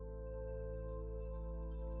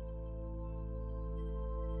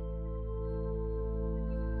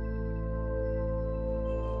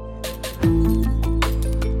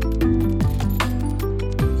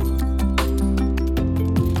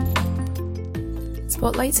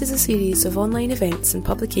Spotlights is a series of online events and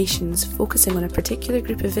publications focusing on a particular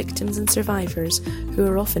group of victims and survivors who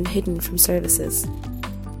are often hidden from services.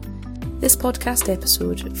 This podcast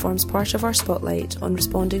episode forms part of our spotlight on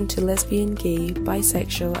responding to lesbian, gay,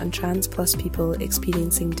 bisexual and trans plus people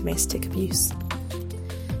experiencing domestic abuse.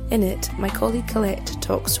 In it, my colleague Colette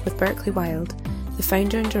talks with Berkeley Wild, the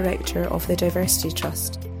founder and director of the Diversity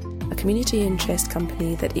Trust, a community interest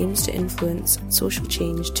company that aims to influence social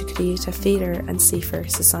change to create a fairer and safer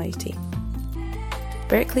society.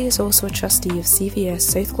 Berkeley is also a trustee of CVS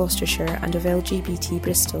South Gloucestershire and of LGBT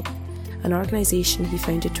Bristol, an organisation he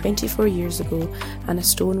founded 24 years ago and a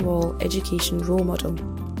Stonewall education role model.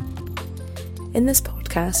 In this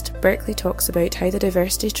podcast, Berkeley talks about how the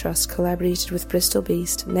Diversity Trust collaborated with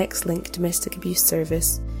Bristol-based NextLink Domestic Abuse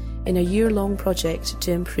Service in a year-long project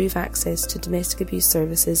to improve access to domestic abuse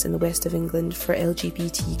services in the west of England for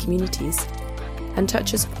LGBT communities, and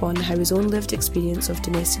touches upon how his own lived experience of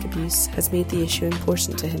domestic abuse has made the issue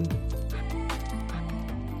important to him.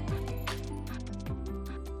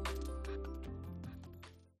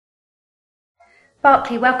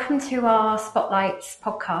 Berkeley, welcome to our Spotlights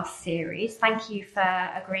podcast series. Thank you for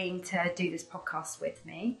agreeing to do this podcast with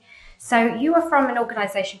me. So you are from an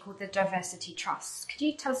organisation called the Diversity Trust. Could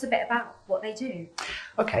you tell us a bit about what they do?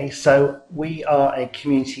 Okay, so we are a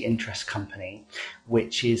community interest company,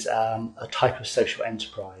 which is a type of social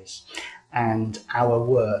enterprise. And our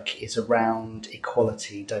work is around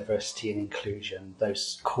equality, diversity and inclusion,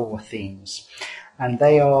 those core themes. And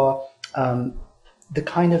they are the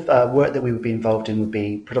kind of work that we would be involved in would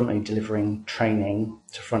be predominantly delivering training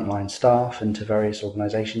to frontline staff and to various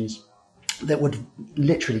organisations that would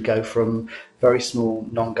literally go from very small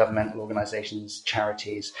non-governmental organisations,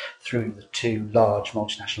 charities, through to large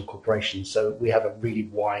multinational corporations. So we have a really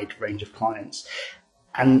wide range of clients.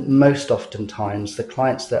 And most oftentimes, the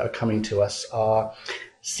clients that are coming to us are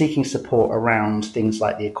seeking support around things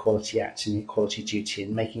like the Equality Act and the Equality Duty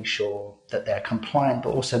and making sure that they're compliant,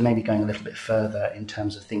 but also maybe going a little bit further in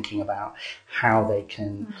terms of thinking about how they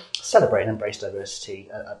can celebrate and embrace diversity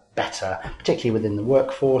better, particularly within the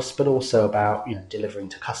workforce, but also about delivering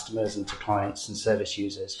to customers and to clients and service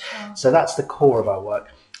users. So that's the core of our work.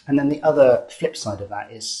 And then the other flip side of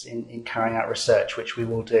that is in carrying out research, which we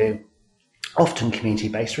will do often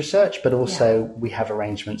community-based research, but also we have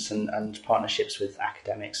arrangements and partnerships with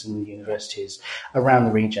academics and universities around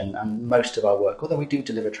the region. And most of our work, although we do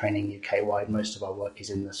deliver training UK-wide, most of our work is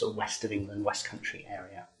in the sort of west of England, West Country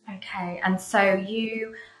area. Okay, and so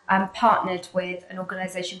you partnered with an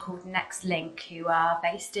organisation called NextLink, who are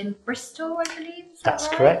based in Bristol, I believe. That's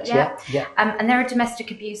right? Correct, yeah. And they're a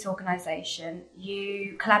domestic abuse organisation.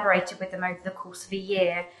 You collaborated with them over the course of a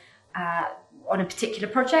year on a particular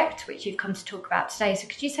project, which you've come to talk about today. So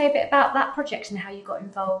could you say a bit about that project and how you got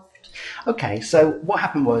involved? Okay, so what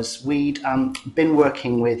happened was we'd been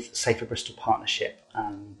working with Safer Bristol Partnership,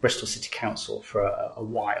 Bristol City Council for a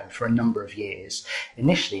while, for a number of years,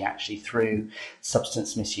 initially actually through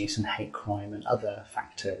substance misuse and hate crime and other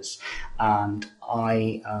factors. And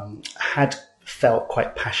I had felt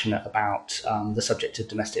quite passionate about the subject of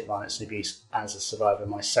domestic violence and abuse as a survivor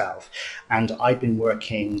myself. And I'd been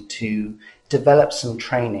working to develop some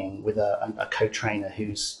training with a co-trainer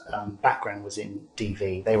whose background was in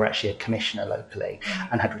DV. They were actually a commissioner locally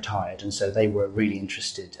and had retired. And so they were really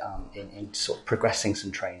interested in sort of progressing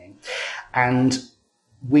some training. And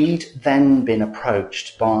we'd then been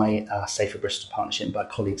approached by Safer Bristol Partnership and by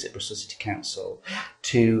colleagues at Bristol City Council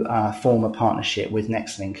to form a partnership with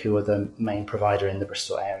NextLink, who are the main provider in the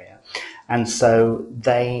Bristol area. And so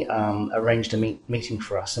they arranged a meeting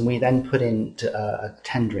for us, and we then put in a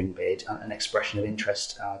tendering bid, an expression of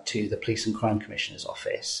interest to the Police and Crime Commissioner's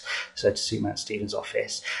office, so to Sue Mount-Stevens'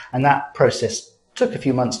 office. And that process took a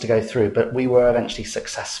few months to go through, but we were eventually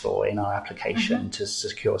successful in our application to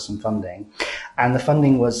secure some funding. And the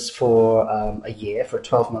funding was for a year, for a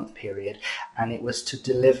 12-month period, and it was to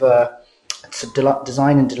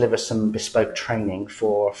design and deliver some bespoke training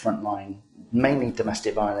for frontline, mainly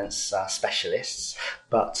domestic violence specialists,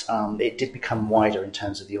 but it did become wider in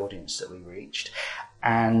terms of the audience that we reached.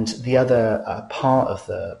 And the other part of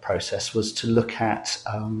the process was to look at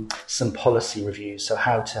some policy reviews, so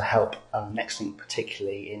how to help NextLink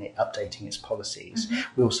particularly in updating its policies.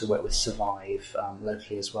 We also work with Survive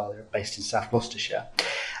locally as well. They're based in South Gloucestershire.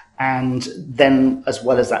 And then, as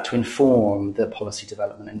well as that, to inform the policy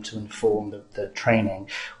development and to inform the training,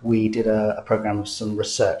 we did a program of some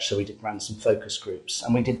research. So we ran some focus groups,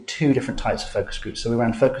 and we did two different types of focus groups. So we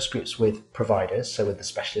ran focus groups with providers, so with the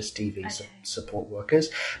specialist DV support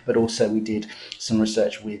workers, but also we did some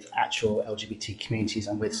research with actual LGBT communities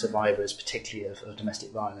and with survivors, particularly of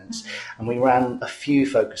domestic violence. And we ran a few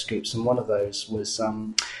focus groups, and one of those was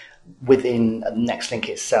within Nextlink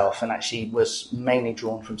itself, and actually was mainly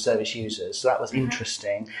drawn from service users. So that was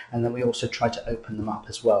interesting. And then we also tried to open them up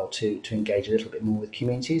as well to engage a little bit more with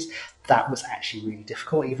communities. That was actually really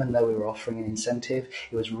difficult. Even though we were offering an incentive,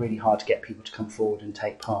 it was really hard to get people to come forward and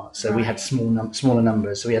take part. So we had smaller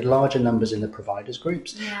numbers. So we had larger numbers in the providers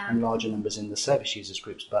groups and larger numbers in the service users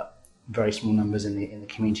groups, but very small numbers in the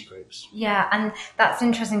community groups. Yeah, and that's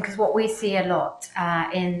interesting, because what we see a lot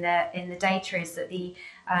in the data is that the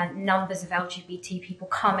numbers of LGBT people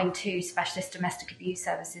coming to specialist domestic abuse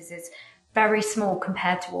services is very small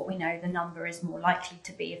compared to what we know the number is more likely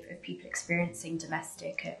to be of people experiencing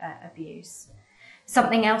domestic abuse.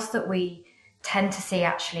 Something else that we tend to see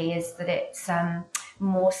actually is that it's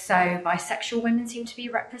more so bisexual women seem to be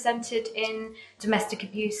represented in domestic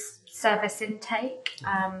abuse service intake.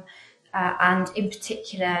 And in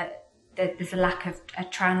particular, there's a lack of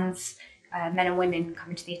trans men and women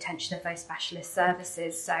coming to the attention of those specialist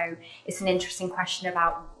services. So it's an interesting question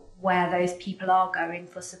about where those people are going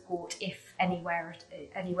for support, if anywhere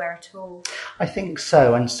at all. I think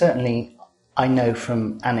so, and certainly I know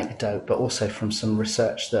from anecdote, but also from some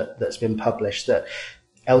research that's been published, that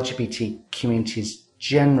LGBT communities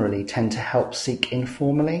generally tend to help seek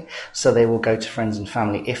informally, so they will go to friends and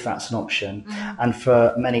family if that's an option. And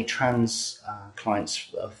for many trans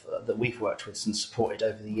clients that we've worked with and supported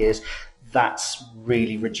over the years, that's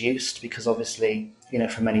really reduced, because obviously,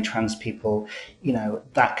 for many trans people,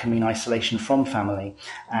 that can mean isolation from family.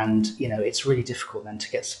 And, it's really difficult then to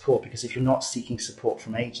get support, because if you're not seeking support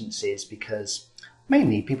from agencies, because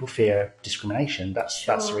mainly people fear discrimination. That's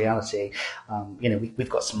the reality. We've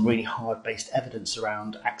got some really hard-based evidence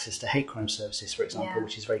around access to hate crime services, for example,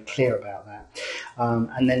 which is very clear about that.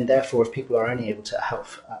 And then, therefore, if people are only able to help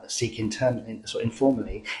seek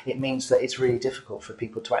informally, it means that it's really difficult for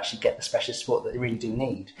people to actually get the specialist support that they really do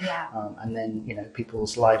need. And then,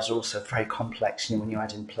 people's lives are also very complex. When you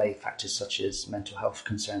add in play factors such as mental health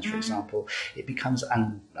concerns, for example, it becomes,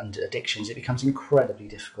 and addictions, it becomes incredibly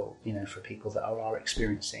difficult, for people that are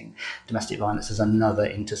experiencing domestic violence as another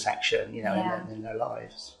intersection, in their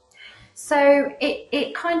lives. So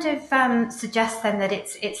it kind of suggests then that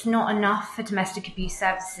it's not enough for domestic abuse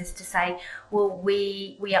services to say, well,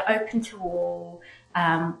 we are open to all,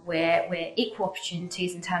 we're equal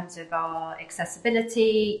opportunities in terms of our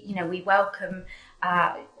accessibility, we welcome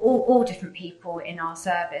all different people in our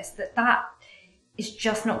service. That is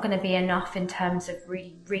just not going to be enough in terms of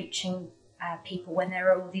really reaching people when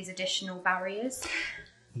there are all these additional barriers.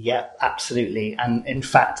 Yeah, absolutely. And in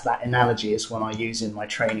fact, that analogy is one I use in my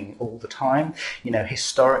training all the time.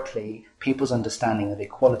 Historically, people's understanding of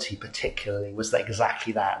equality particularly was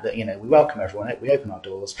exactly that, we welcome everyone, we open our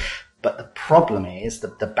doors. But the problem is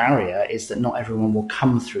that the barrier is that not everyone will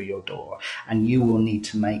come through your door, and you will need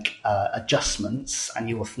to make adjustments, and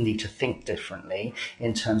you will need to think differently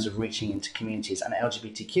in terms of reaching into communities. And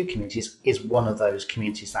LGBTQ communities is one of those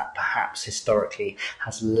communities that perhaps historically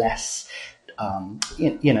has less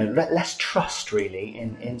less trust really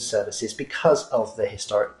in services, because of the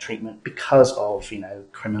historic treatment, because of,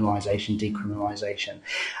 criminalisation, decriminalisation.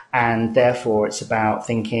 And therefore it's about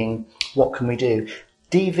thinking, what can we do?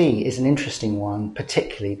 DV is an interesting one,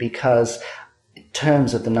 particularly because in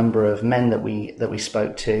terms of the number of men that we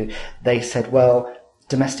spoke to, they said, well,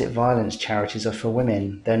 domestic violence charities are for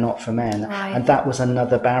women, they're not for men. Right. And that was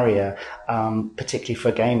another barrier, particularly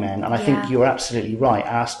for gay men. And I think you're absolutely right.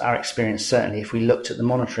 Our experience, certainly, if we looked at the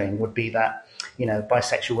monitoring, would be that,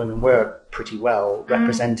 bisexual women were pretty well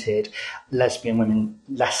represented, lesbian women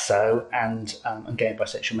less so, and gay and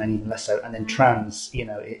bisexual men even less so. And then trans,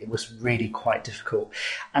 it was really quite difficult.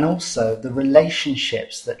 And also the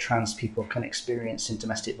relationships that trans people can experience in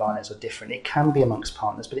domestic violence are different. It can be amongst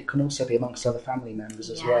partners, but it can also be amongst other family members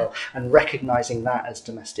as well. And recognising that as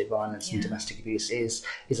domestic violence and domestic abuse is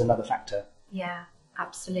another factor. Yeah,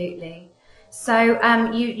 absolutely.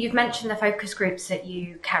 So you've mentioned the focus groups that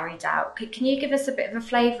you carried out. Can you give us a bit of a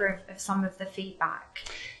flavour of some of the feedback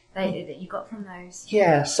that you got from those?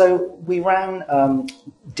 Yeah, so we ran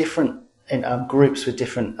different groups with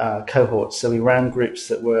different cohorts. So we ran groups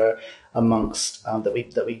that were amongst that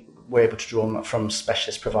we were able to draw from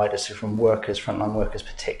specialist providers, so from workers, frontline workers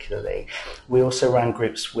particularly. We also ran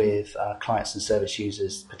groups with clients and service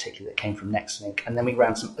users, particularly that came from Nextlink, and then we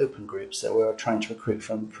ran some open groups that we were trying to recruit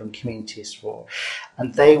from communities for,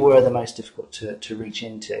 and they were the most difficult to reach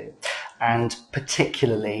into, and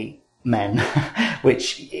particularly men,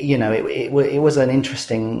 which, you know, it was an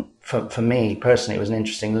interesting, for me personally, it was an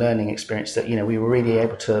interesting learning experience that, you know, we were really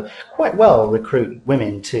able to quite well recruit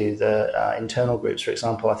women to the internal groups. For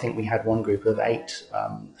example, I think we had one group of 8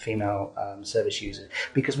 female service users,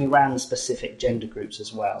 because we ran specific gender groups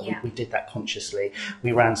as well. Yeah. We did that consciously.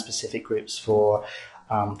 We ran specific groups for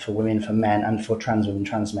women, for men, and for trans women,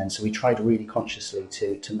 trans men. So we tried really consciously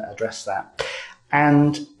to address that.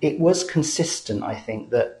 And it was consistent, I think,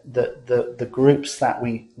 that the groups that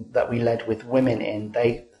we led with women in,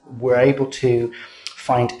 they were able to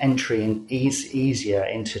find entry in easier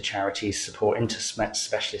into charities support, into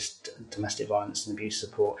specialist domestic violence and abuse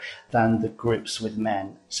support, than the groups with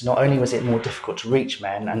men. So not only was it more difficult to reach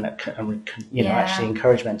men and actually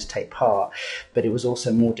encourage men to take part, but it was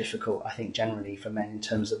also more difficult, I think, generally for men in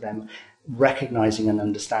terms of them recognizing and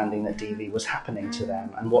understanding that DV was happening to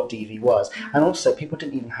them and what DV was. And also, people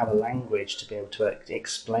didn't even have a language to be able to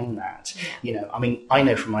explain that. You know, I mean, I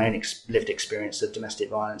know from my own lived experience of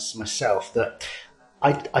domestic violence myself that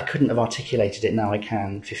I couldn't have articulated it. Now I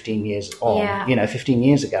can, 15 years on. Yeah. You know, 15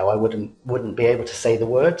 years ago I wouldn't be able to say the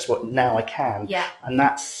words. What now I can. Yeah. And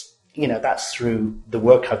that's through the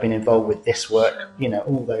work I've been involved with, this work, you know,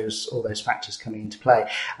 all those factors coming into play.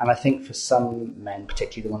 And I think for some men,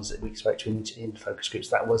 particularly the ones that we spoke to in focus groups,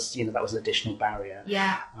 that was an additional barrier.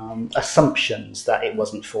 Yeah. Assumptions that it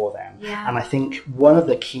wasn't for them. Yeah. And I think one of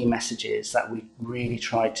the key messages that we really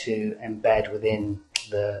tried to embed within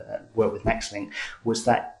the work with Nextlink was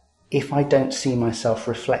that if I don't see myself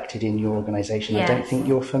reflected in your organisation, Yes. I don't think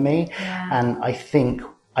you're for me. Yeah. And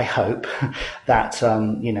I hope that,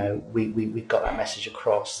 we've got that message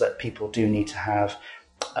across, that people do need to have,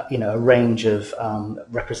 a range of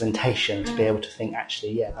representation to be able to think,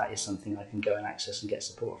 actually, yeah, that is something I can go and access and get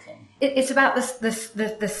support from. It's about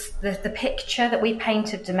the picture that we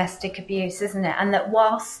paint of domestic abuse, isn't it? And that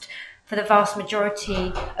whilst for the vast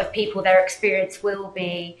majority of people, their experience will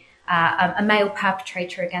be a male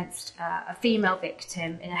perpetrator against a female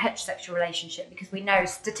victim in a heterosexual relationship, because we know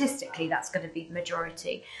statistically that's going to be the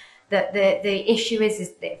majority. That the issue is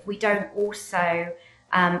that if we don't also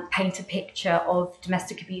paint a picture of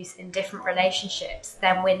domestic abuse in different relationships,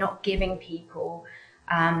 then we're not giving people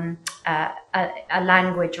a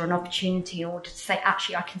language or an opportunity in order to say,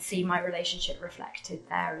 actually, I can see my relationship reflected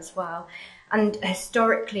there as well. And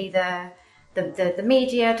historically, the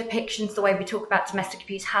media depictions, the way we talk about domestic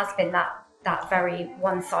abuse, has been that very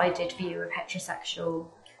one-sided view of heterosexual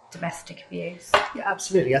domestic abuse. Yeah,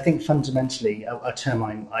 absolutely. I think fundamentally, a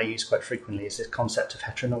term I use quite frequently is this concept of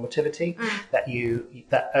heteronormativity,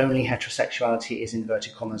 that only heterosexuality is,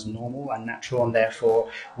 inverted commas, normal and natural, and therefore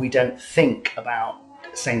we don't think about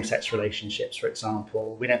same-sex relationships, for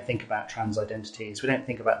example. We don't think about trans identities. We don't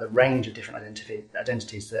think about the range of different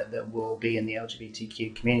identities that will be in the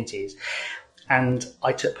LGBTQ communities. And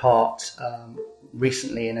I took part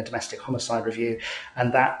recently in a domestic homicide review,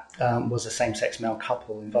 and that was a same-sex male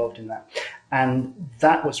couple involved in that. And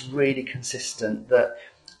that was really consistent, that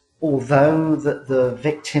although the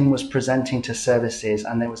victim was presenting to services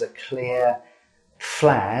and there was a clear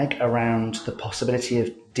flag around the possibility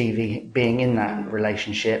of DV being in that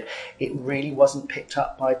relationship, it really wasn't picked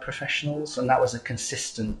up by professionals. And that was a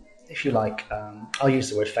consistent, if you like, I'll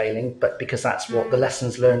use the word failing, but because that's what the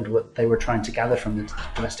lessons learned, what they were trying to gather from the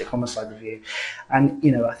domestic homicide review. And,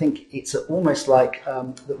 I think it's almost like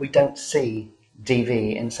that we don't see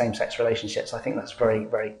DV in same-sex relationships. I think that's very,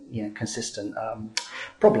 very, consistent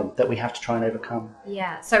problem that we have to try and overcome.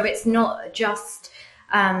 Yeah, so it's not just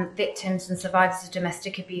victims and survivors of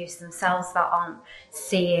domestic abuse themselves that aren't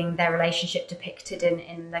seeing their relationship depicted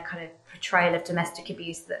in the kind of portrayal of domestic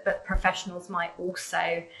abuse, but professionals might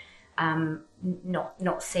also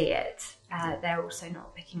not see it. They're also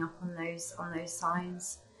not picking up on those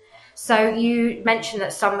signs. So you mentioned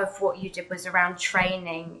that some of what you did was around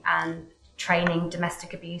training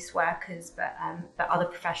domestic abuse workers, but other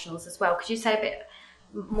professionals as well. Could you say a bit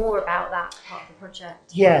more about that part of the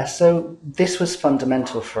project? Yeah, so this was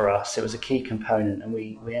fundamental for us. It was a key component, and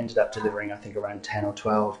we ended up delivering, I think, around 10 or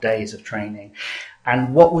 12 days of training.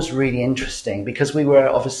 And what was really interesting, because we were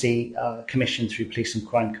obviously commissioned through Police and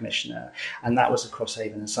Crime Commissioner, and that was across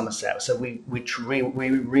Avon and Somerset. So we were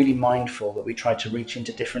really mindful that we tried to reach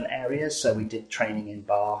into different areas. So we did training in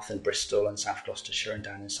Bath and Bristol and South Gloucestershire and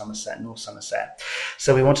down in Somerset, North Somerset.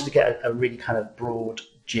 So we wanted to get a really kind of broad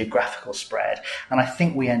geographical spread. And I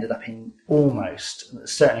think we ended up in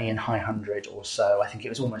certainly in high 100 or so. I think it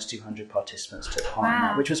was almost 200 participants took part in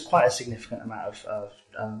that, which was quite a significant amount of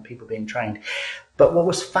people being trained. But what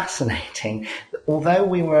was fascinating, although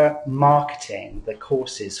we were marketing the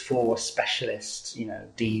courses for specialist,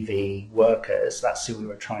 DV workers, that's who we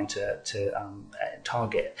were trying to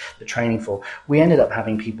target the training for, we ended up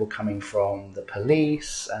having people coming from the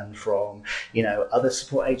police and from, other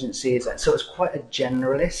support agencies. And so it was quite a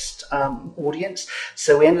generalist audience.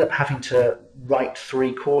 So we ended up having to write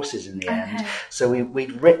 3 courses in the end. So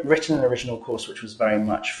we'd written an original course, which was very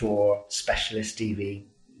much for specialist DV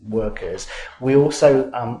workers. We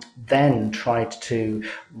also then tried to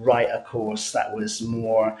write a course that was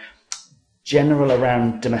more general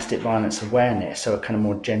around domestic violence awareness, so a kind of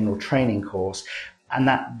more general training course. And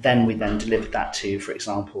we then delivered that to, for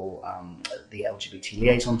example, the LGBT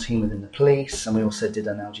liaison team within the police. And we also did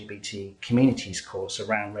an LGBT communities course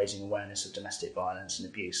around raising awareness of domestic violence and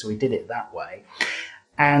abuse. So we did it that way.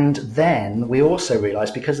 And then we also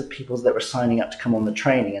realised, because of people that were signing up to come on the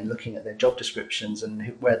training and looking at their job descriptions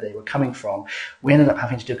and where they were coming from, we ended up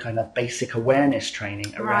having to do kind of basic awareness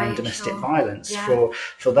training around domestic violence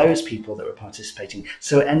for those people that were participating.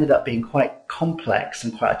 So it ended up being quite complex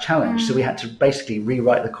and quite a challenge. So we had to basically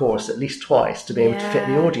rewrite the course at least twice to be able to fit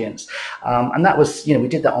the audience. And that was, we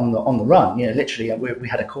did that on the run. Literally, we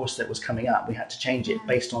had a course that was coming up. We had to change it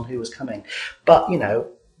based on who was coming. But,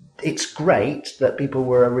 it's great that people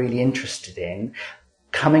were really interested in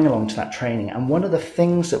coming along to that training. And one of the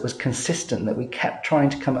things that was consistent that we kept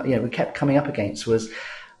trying to we kept coming up against was,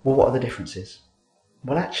 well, what are the differences?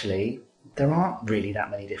 Well, actually, there aren't really that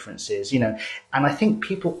many differences, and I think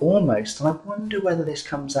people almost, and I wonder whether this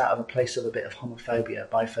comes out of a place of a bit of homophobia,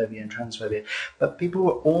 biphobia and transphobia, but people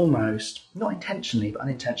were almost, not intentionally, but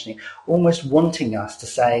unintentionally, almost wanting us to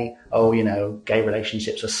say, gay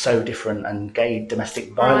relationships are so different and gay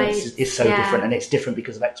domestic violence is so different, and it's different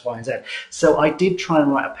because of X, Y, and Z. So I did try and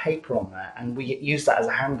write a paper on that, and we used that as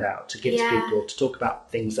a handout to give to people to talk about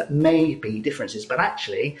things that may be differences, but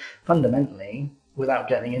actually, fundamentally, without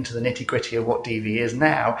getting into the nitty-gritty of what DV is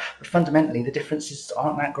now, but fundamentally the differences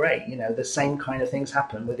aren't that great. The same kind of things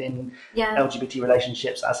happen within LGBT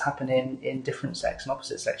relationships as happen in different sex and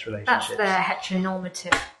opposite sex relationships. That's the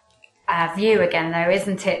heteronormative view again, though,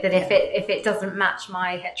 isn't it? That if it doesn't match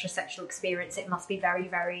my heterosexual experience, it must be very,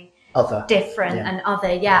 very different and other.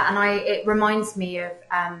 And it reminds me of,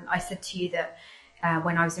 I said to you that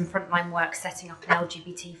when I was in frontline work setting up an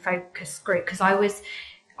LGBT focus group, because I was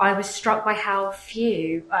struck by how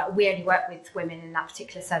few, we only work with women in that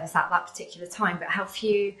particular service at that particular time, but how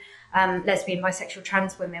few lesbian, bisexual,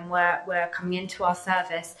 trans women were coming into our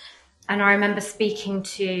service. And I remember speaking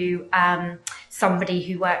to somebody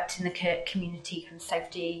who worked in the community and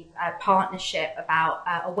safety partnership about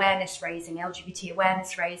awareness raising, LGBT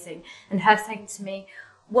awareness raising, and her saying to me,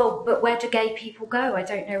 well, but where do gay people go? I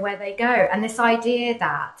don't know where they go. And this idea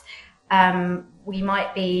that we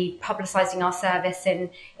might be publicising our service in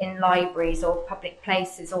libraries or public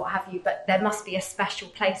places or what have you, but there must be a special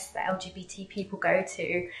place that LGBT people go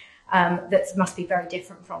to that must be very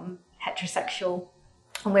different from heterosexual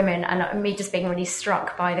women. And me just being really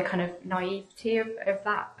struck by the kind of naivety of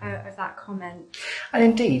that comment. And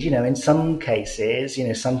indeed, in some cases,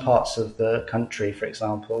 some parts of the country, for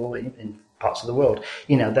example, in parts of the world,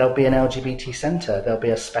 there'll be an LGBT centre, there'll be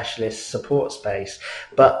a specialist support space,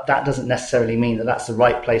 but that doesn't necessarily mean that that's the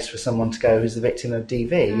right place for someone to go who's the victim of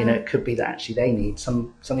DV. It could be that actually they need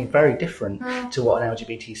something very different to what an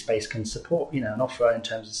LGBT space can support, and offer in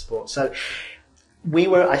terms of support. So we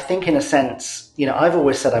were, I think, in a sense, I've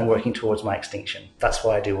always said I'm working towards my extinction. That's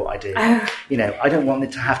why I do what I do. I don't want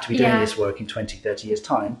it to have to be doing this work in 20, 30 years'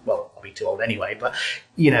 time. Well, I'll be too old anyway, but,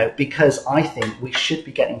 because I think we should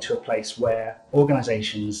be getting to a place where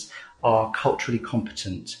organisations are culturally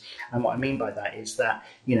competent. And what I mean by that is that,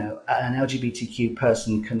 an LGBTQ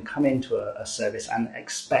person can come into a service and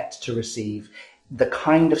expect to receive the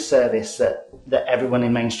kind of service that everyone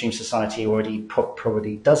in mainstream society already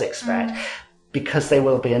probably does expect. Because they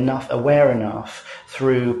will be aware enough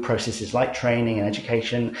through processes like training and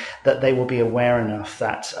education that they will be aware enough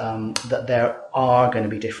that that there are going to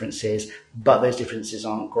be differences, but those differences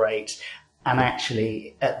aren't great. And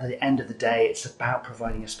actually, at the end of the day, it's about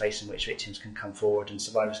providing a space in which victims can come forward and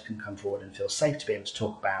survivors can come forward and feel safe to be able to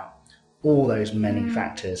talk about all those many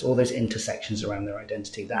factors, all those intersections around their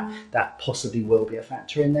identity that possibly will be a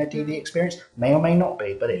factor in their DV experience. May or may not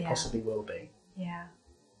be, but it possibly will be. Yeah.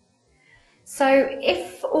 So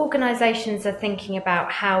if organisations are thinking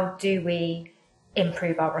about how do we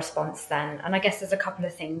improve our response then? And I guess there's a couple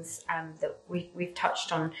of things that we've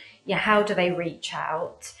touched on. Yeah, how do they reach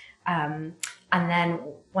out? And then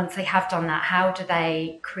once they have done that, how do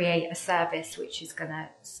they create a service which is going to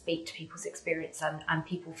speak to people's experience and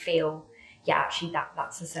people feel, yeah, actually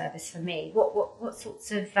that's a service for me? What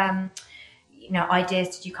sorts of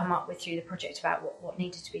ideas did you come up with through the project about what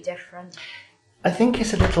needed to be different? I think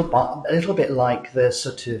it's a little bit like the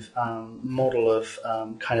sort of model of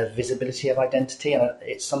kind of visibility of identity, and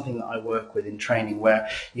it's something that I work with in training, where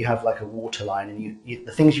you have like a waterline, and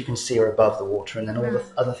the things you can see are above the water, and then all the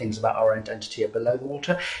other things about our identity are below the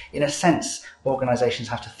water. In a sense, organisations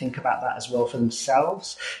have to think about that as well for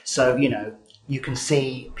themselves. So, you can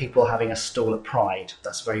see people having a stall at Pride.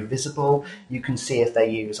 That's very visible. You can see if they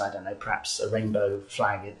use, I don't know, perhaps a rainbow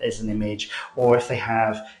flag as an image, or if they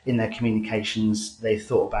have in their communications, they've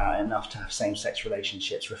thought about it enough to have same-sex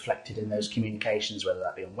relationships reflected in those communications, whether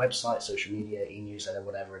that be on websites, social media, e-newsletter,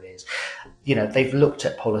 whatever it is. They've looked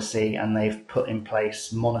at policy and they've put in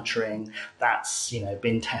place monitoring that's,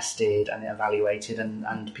 been tested and evaluated,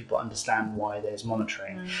 and people understand why there's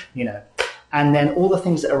monitoring, And then all the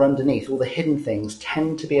things that are underneath, all the hidden things,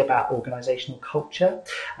 tend to be about organisational culture.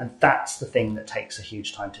 And that's the thing that takes a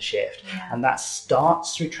huge time to shift. Yeah. And that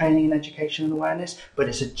starts through training and education and awareness. But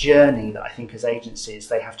it's a journey that I think as agencies,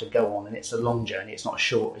 they have to go on. And it's a long journey. It's not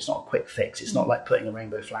a quick fix. It's not like putting a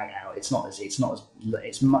rainbow flag out. It's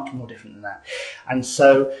much more different than that. And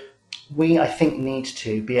so we, I think, need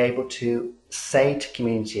to be able to say to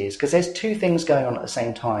communities, because there's two things going on at the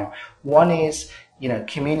same time. One is,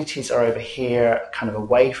 communities are over here kind of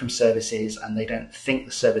away from services and they don't think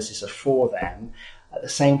the services are for them. At the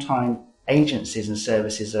same time, agencies and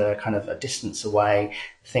services are kind of a distance away,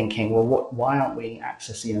 thinking, well, why aren't we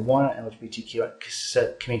accessing, why aren't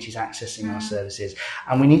LGBTQ communities accessing our services?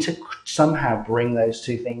 And we need to somehow bring those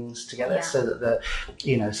two things together so that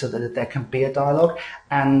so that there can be a dialogue.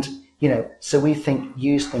 And so we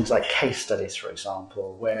use things like case studies, for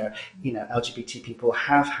example, where, LGBT people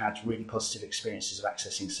have had really positive experiences of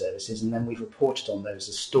accessing services, and then we've reported on those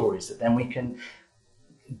as stories that then we can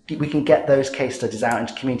get those case studies out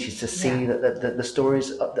into communities to see that the stories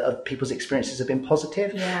of people's experiences have been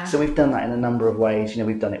positive. Yeah. So we've done that in a number of ways.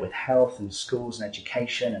 We've done it with health and schools and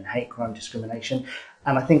education and hate crime, discrimination.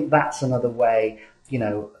 And I think that's another way,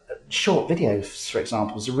 short videos, for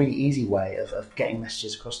example, is a really easy way of getting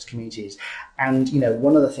messages across to communities. And,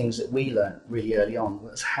 one of the things that we learned really early on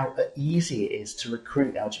was how easy it is to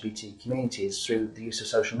recruit LGBT communities through the use of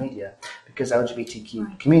social media, because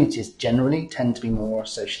LGBTQ communities generally tend to be more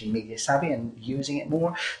socially media savvy and using it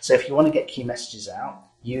more. So if you want to get key messages out,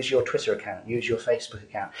 use your Twitter account, use your Facebook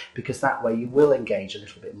account, because that way you will engage a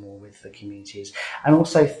little bit more with the communities. And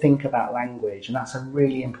also think about language, and that's a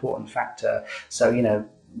really important factor. So,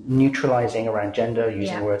 neutralizing around gender,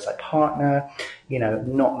 using words like partner,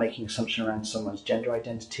 not making assumption around someone's gender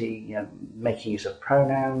identity, making use of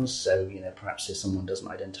pronouns. So, perhaps if someone doesn't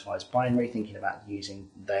identify as binary, thinking about using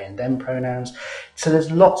they and them pronouns. So there's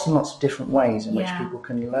lots and lots of different ways in which people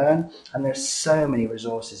can learn. And there's so many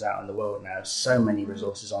resources out in the world now, so many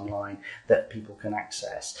resources online that people can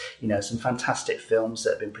access. Some fantastic films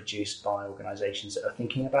that have been produced by organisations that are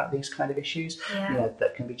thinking about these kind of issues,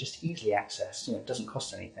 that can be just easily accessed. It doesn't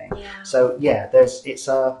cost anything. Yeah. So it's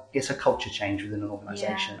a culture change within an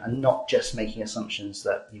organisation, and not just making assumptions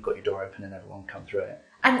that you've got your door open and everyone come through it.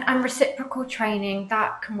 And reciprocal training,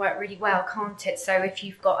 that can work really well, can't it? So if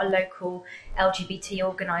you've got a local LGBT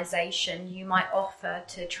organisation, you might offer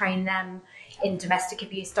to train them in domestic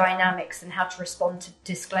abuse dynamics and how to respond to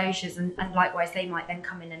disclosures, and likewise they might then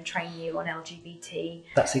come in and train you on LGBT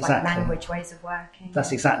language, ways of working.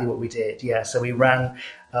 That's exactly what we did, So we ran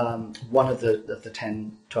one of the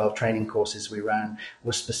 10, 12 training courses we ran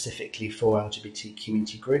was specifically for LGBT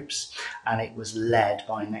community groups, and it was led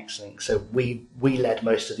by Nextlink. So we led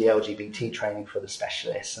most of the LGBT training for the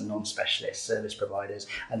specialists and non-specialist service providers,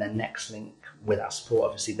 and then Nextlink, with our support,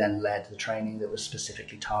 obviously then led the training that was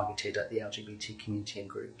specifically targeted at the LGBT community and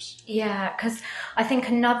groups. Yeah, because I think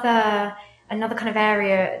another kind of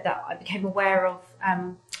area that I became aware of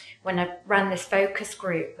when I ran this focus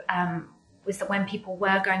group was that when people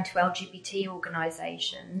were going to LGBT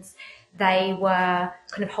organisations, they were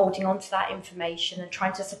kind of holding on to that information and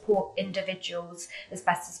trying to support individuals as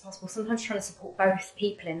best as possible, sometimes trying to support both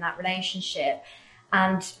people in that relationship,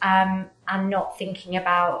 and not thinking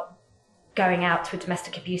about going out to a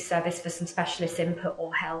domestic abuse service for some specialist input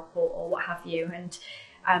or help or what have you.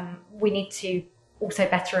 And we need to also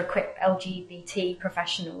better equip LGBT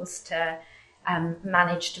professionals to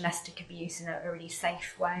manage domestic abuse in a really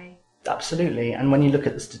safe way. Absolutely. And when you look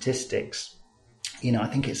at the statistics, I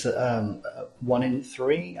think it's 1 in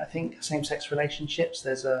 3. I think same-sex relationships.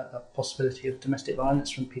 There's a possibility of domestic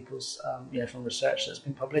violence from people's, from research that's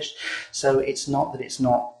been published. So it's not that it's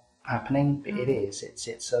not happening, but it is.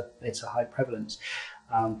 It's a high prevalence.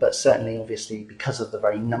 But certainly, obviously, because of the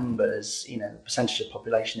very numbers, the percentage of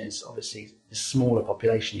population is obviously a smaller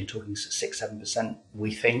population. You're talking 6-7%,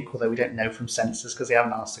 we think, although we don't know from census because they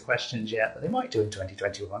haven't asked the questions yet, but they might do in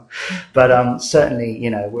 2021. But certainly,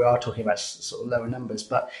 we are talking about sort of lower numbers.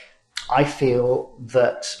 But I feel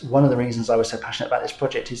that one of the reasons I was so passionate about this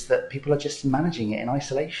project is that people are just managing it in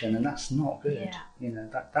isolation, and that's not good. Yeah.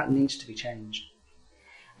 That needs to be changed.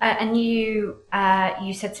 And you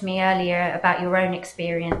said to me earlier about your own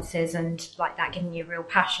experiences and like that giving you a real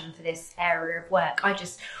passion for this area of work. I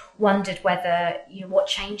just wondered whether what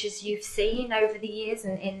changes you've seen over the years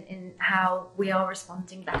and in how we are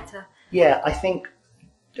responding better. Yeah, I think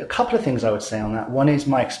a couple of things I would say on that. One is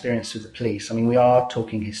my experience with the police. I mean, we are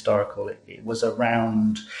talking historical. It was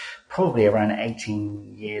probably around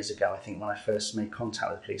 18 years ago, I think, when I first made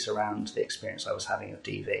contact with the police around the experience I was having of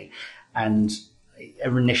DV. And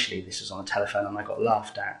initially this was on a telephone and I got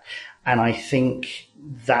laughed at. And I think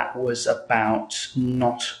that was about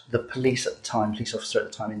not the police officer at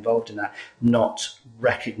the time involved in that, not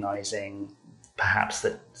recognising perhaps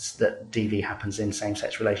that DV happens in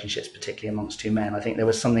same-sex relationships, particularly amongst two men. I think there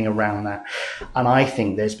was something around that. And I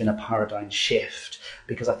think there's been a paradigm shift,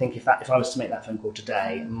 because I think if I was to make that phone call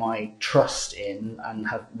today, my trust in and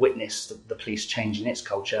have witnessed the police change in its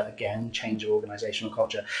culture, again, change of organisational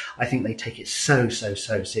culture, I think they take it so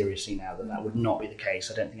seriously now that would not be the case.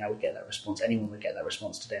 I don't think I would get that response. Anyone would get that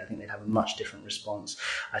response today. I think they'd have a much different response.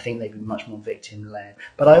 I think they'd be much more victim-led.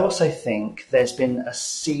 But I also think there's been a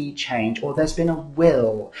sea change, or there's been a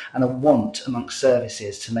will and a want amongst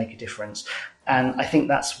services to make a difference. And I think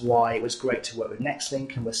that's why it was great to work with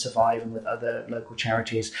Nextlink and with Survive and with other local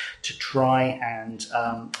charities to try and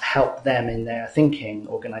help them in their thinking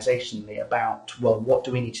organisationally about, well, what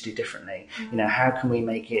do we need to do differently? How can we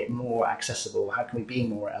make it more accessible? How can we be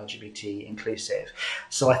more LGBT inclusive?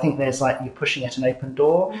 So I think there's you're pushing at an open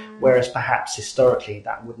door, whereas perhaps historically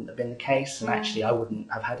that wouldn't have been the case. And actually I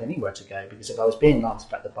wouldn't have had anywhere to go, because if I was being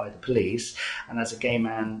laughed at by the police, and as a gay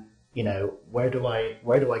man, where do I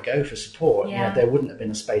go for support? Yeah. There wouldn't have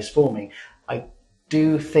been a space for me. I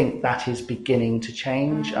do think that is beginning to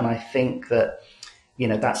change, and I think that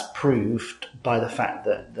that's proved by the fact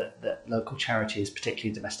that local charities,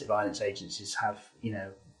 particularly domestic violence agencies,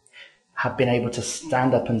 have been able to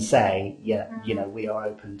stand up and say, we are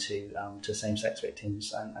open to same-sex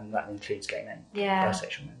victims, and that includes gay men,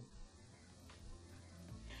 bisexual men.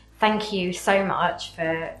 Thank you so much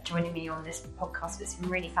for joining me on this podcast. It's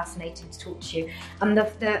been really fascinating to talk to you. And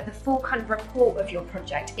the full kind of report of your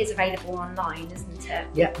project is available online, isn't it?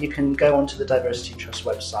 Yeah, you can go onto the Diversity Trust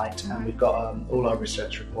website, and we've got all our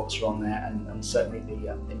research reports are on there, and certainly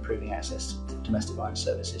the Improving Access to Domestic Violence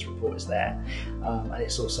Services report is there. And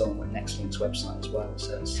it's also on Nextlink's website as well,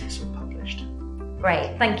 so it's all published.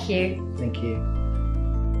 Great, thank you. Thank you.